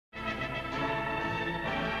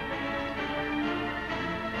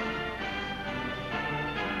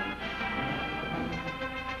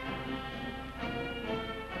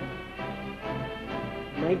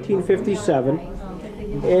1957.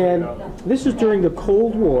 And this is during the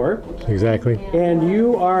Cold War. Exactly. And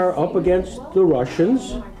you are up against the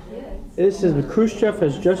Russians. This is Khrushchev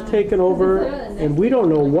has just taken over, and we don't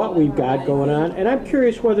know what we've got going on. And I'm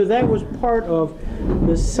curious whether that was part of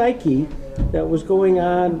the psyche that was going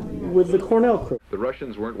on with the Cornell crew. The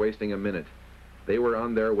Russians weren't wasting a minute. They were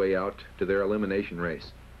on their way out to their elimination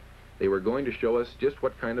race. They were going to show us just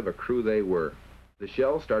what kind of a crew they were. The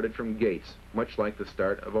shell started from gates, much like the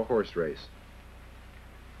start of a horse race.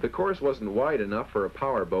 The course wasn't wide enough for a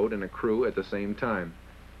power boat and a crew at the same time,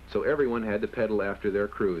 so everyone had to pedal after their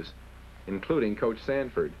crews, including Coach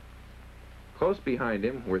Sanford. Close behind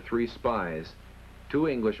him were 3 spies, 2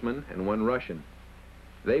 Englishmen and 1 Russian.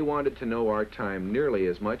 They wanted to know our time nearly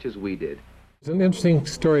as much as we did. It's an interesting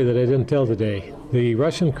story that I didn't tell today. The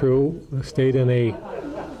Russian crew stayed in a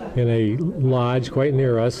lodge quite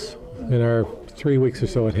near us in our 3 weeks or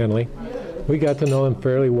so at Henley. We got to know them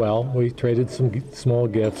fairly well. We traded some small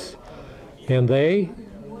gifts, and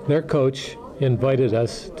their coach invited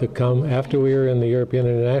us to come after we were in the European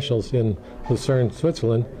Internationals in Lucerne,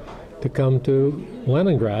 Switzerland, to come to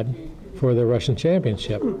Leningrad for the Russian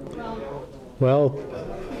Championship. Well,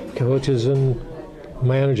 coaches and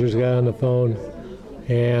managers got on the phone,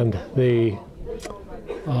 and the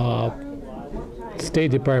State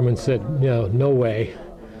Department said, no way.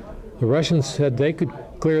 The Russians said they could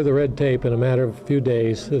clear the red tape in a matter of a few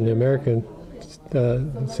days, and the Americans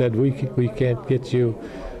said, we can't get you,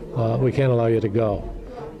 we can't allow you to go.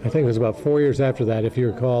 I think it was about 4 years after that, if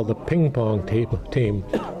you recall, the ping pong team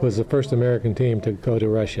was the first American team to go to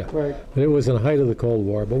Russia. Right. But it was in the height of the Cold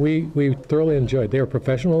War, but we thoroughly enjoyed. They were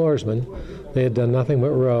professional oarsmen. They had done nothing but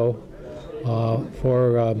row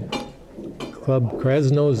for Club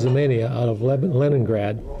Krasno-Znamenia out of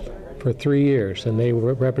Leningrad for 3 years, and they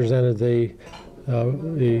represented the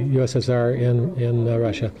USSR in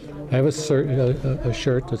Russia. I have a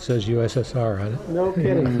shirt that says USSR on it. No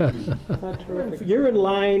kidding. That's terrific. You're in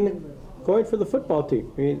line going for the football team.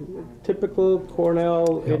 I mean, typical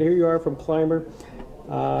Cornell, and here you are from Clymer.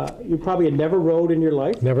 You probably had never rowed in your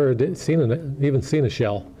life. Never even seen a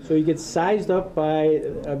shell. So you get sized up by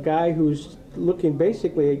a guy who's looking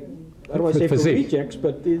basically, I don't want to say physique. for rejects,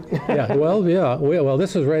 but... Well,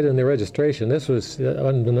 this was right in the registration. This was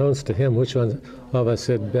unbeknownst to him which one of us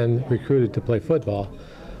had been recruited to play football.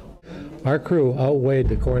 Our crew outweighed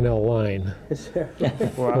the Cornell line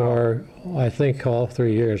for, I think, all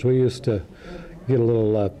 3 years. We used to get a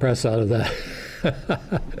little press out of that.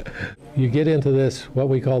 You get into this, what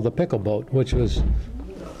we call the pickle boat, which was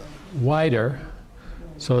wider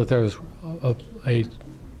so that there was a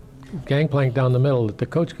gangplank down the middle that the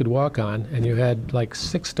coach could walk on, and you had like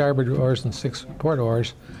 6 starboard oars and 6 port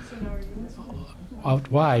oars out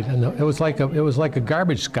wide, and it was like a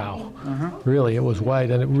garbage scow. Really, it was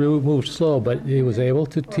wide, and it really moved slow, but he was able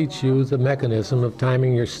to teach you the mechanism of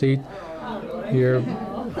timing your seat, your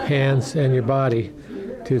hands, and your body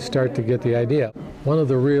to start to get the idea. One of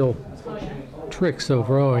the real tricks of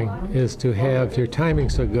rowing is to have your timing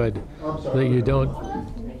so good that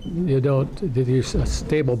that you're a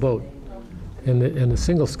stable boat. And the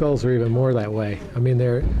single sculls are even more that way. I mean,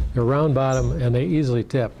 they're round bottom and they easily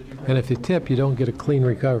tip. And if you tip, you don't get a clean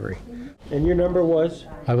recovery. And your number was?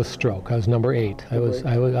 I was stroke. I was number 8.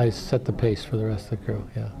 I set the pace for the rest of the crew.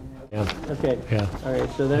 Yeah. Okay. Yeah. All right.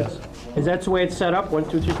 So is that the way it's set up?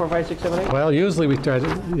 1, 2, 3, 4, 5, 6, 7, 8. Well, usually we try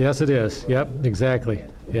to. Yes, it is. Yep. Exactly.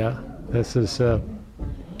 Yeah. This is the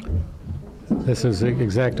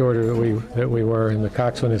exact order that we were, and the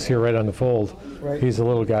coxswain is here right on the fold. Right. He's a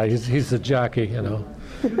little guy. He's the jockey,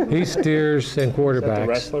 He steers and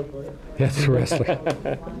quarterbacks. Is that the wrestler? That's the wrestler.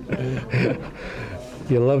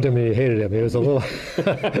 You loved him and you hated him. He was a little,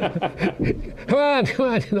 come on,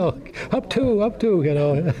 up two,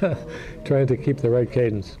 trying to keep the right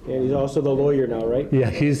cadence. And he's also the lawyer now, right? Yeah,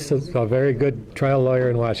 he's a very good trial lawyer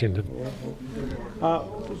in Washington.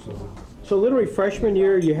 So literally freshman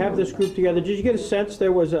year, you have this group together. Did you get a sense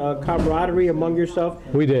there was a camaraderie among yourself?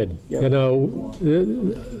 We did. Yep.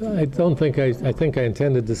 I think I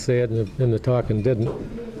intended to say it in the talk and didn't.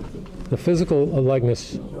 The physical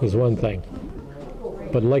likeness was one thing,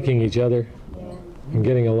 but liking each other and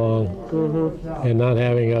getting along and not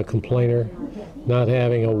having a complainer, not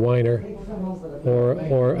having a whiner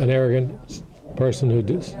or an arrogant person who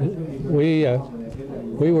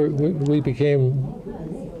we became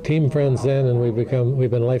team friends then, and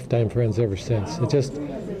we've been lifetime friends ever since. It just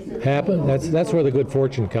happened. That's where the good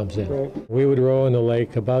fortune comes in. Right. We would row in the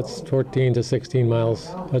lake about 14 to 16 miles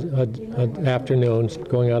an afternoon,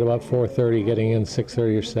 going out about 4:30, getting in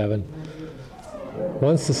 6:30 or 7.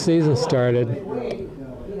 Once the season started,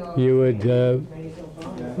 you would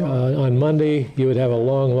On Monday, you would have a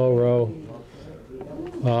long low row.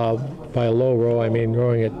 By a low row, I mean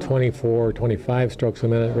rowing at 24, 25 strokes a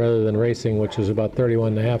minute rather than racing, which is about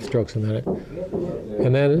 31.5 strokes a minute.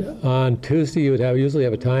 And then on Tuesday, you would usually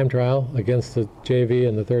have a time trial against the JV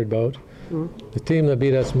and the third boat. The team that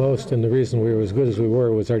beat us most, and the reason we were as good as we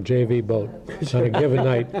were, was our JV boat. On a given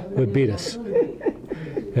night, would beat us.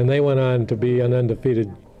 And they went on to be an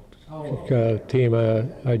undefeated team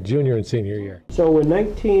a junior and senior year. So in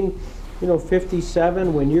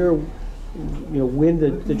 1957, when you're win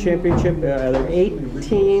the championship, are there 8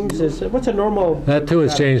 teams? What's a normal? That too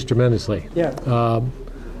has changed tremendously. Yeah.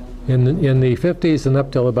 In the 50s and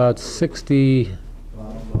up till about 61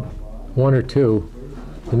 or 2,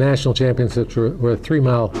 the national championships were a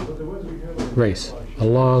 3-mile race, a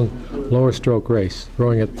long, lower stroke race,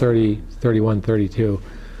 rowing at 30, 31, 32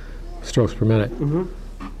 strokes per minute.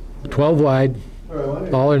 12 wide,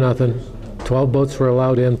 all or nothing. 12 boats were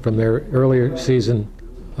allowed in from their earlier season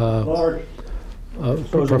So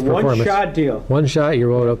it was a performance. one-shot deal. One shot, you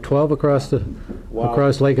rowed up 12 across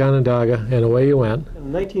Lake Onondaga, and away you went.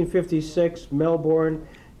 In 1956, Melbourne,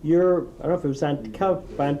 I don't know if it was on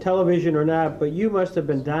television or not, but you must have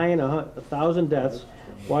been dying 1,000 deaths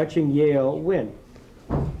watching Yale win.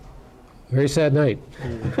 Very sad night.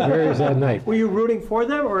 Very sad night. Were you rooting for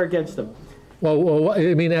them or against them? Well,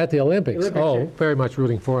 I mean at the Olympics. Yeah. Very much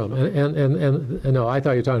rooting for them. And no, I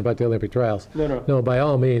thought you were talking about the Olympic trials. No. No, by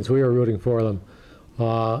all means, we were rooting for them.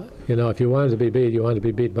 If you wanted to be beat, you wanted to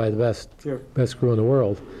be beat by the best crew in the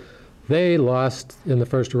world. They lost in the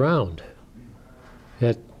first round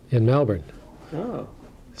in Melbourne. Oh.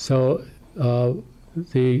 So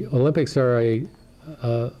the Olympics are a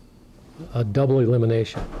double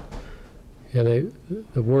elimination. And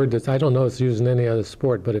the word that I don't know it's used in any other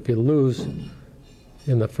sport, but if you lose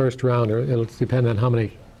in the first round, or it'll depend on how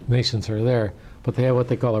many nations are there, but they have what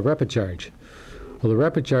they call a repechage. Well, the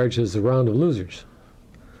repechage is the round of losers.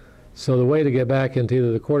 So the way to get back into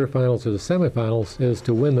either the quarterfinals or the semifinals is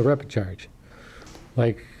to win the repechage.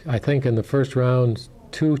 Like, I think in the first round,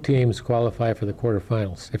 2 teams qualify for the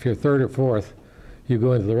quarterfinals. If you're third or fourth, you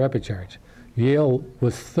go into the repechage. Yale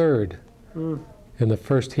was third in the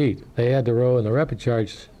first heat. They had to row in the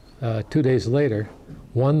repechage 2 days later,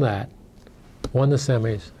 won the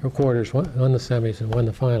semis, or quarters, won the semis, and won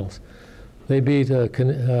the finals. They beat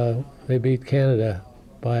Canada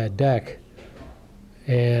by a deck,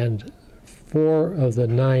 and 4 of the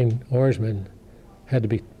 9 oarsmen had to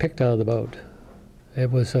be picked out of the boat.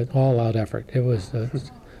 It was an all-out effort. It was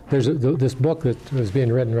this book that is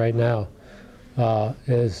being written right now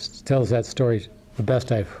tells that story the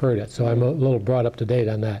best I've heard it, so I'm a little brought up to date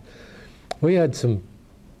on that. We had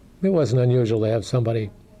it wasn't unusual to have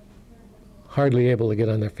somebody hardly able to get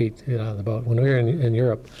on their feet out of the boat. When we were in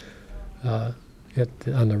Europe, on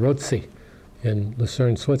the Rotsee in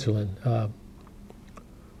Lucerne, Switzerland,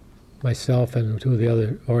 myself and 2 of the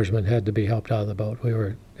other oarsmen had to be helped out of the boat. We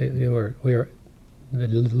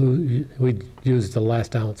used the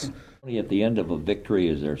last ounce. At the end of a victory,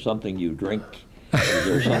 is there something you drink? Is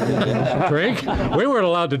there something Drink? We weren't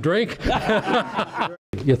allowed to drink.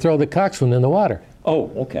 You throw the coxswain in the water.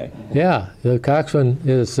 Oh, okay. Yeah, the coxswain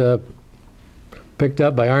is picked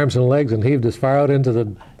up by arms and legs and heaved as far out into the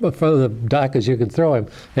front of the dock as you can throw him.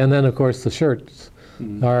 And then, of course, the shirts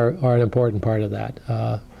are an important part of that.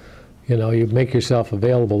 You make yourself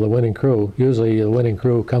available to the winning crew. Usually the winning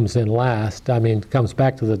crew comes in last, comes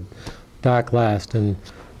back to the dock last, and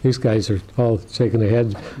these guys are all shaking their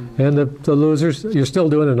heads. And the losers, you're still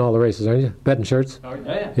doing it in all the races, aren't you? Betting shirts? Oh,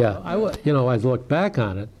 yeah. Yeah. I look back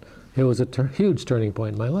on it, it was a huge turning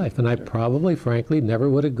point in my life, and I probably, frankly, never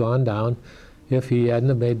would have gone down if he hadn't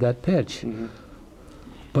have made that pitch.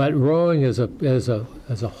 But rowing as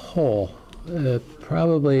a whole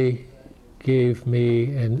probably gave me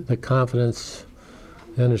the confidence,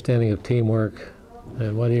 the understanding of teamwork,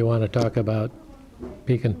 and whether you want to talk about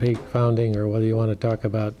Peak and Peak founding or whether you want to talk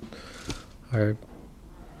about our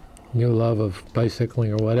new love of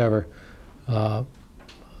bicycling or whatever,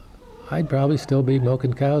 I'd probably still be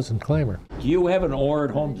milking cows in Clymer. Do you have an oar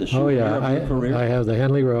at home to shoot your career? I have the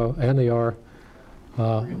Henley oar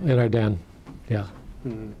in our den, yeah.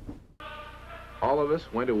 All of us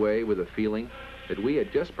went away with a feeling that we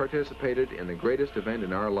had just participated in the greatest event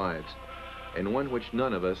in our lives, and one which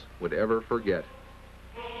none of us would ever forget.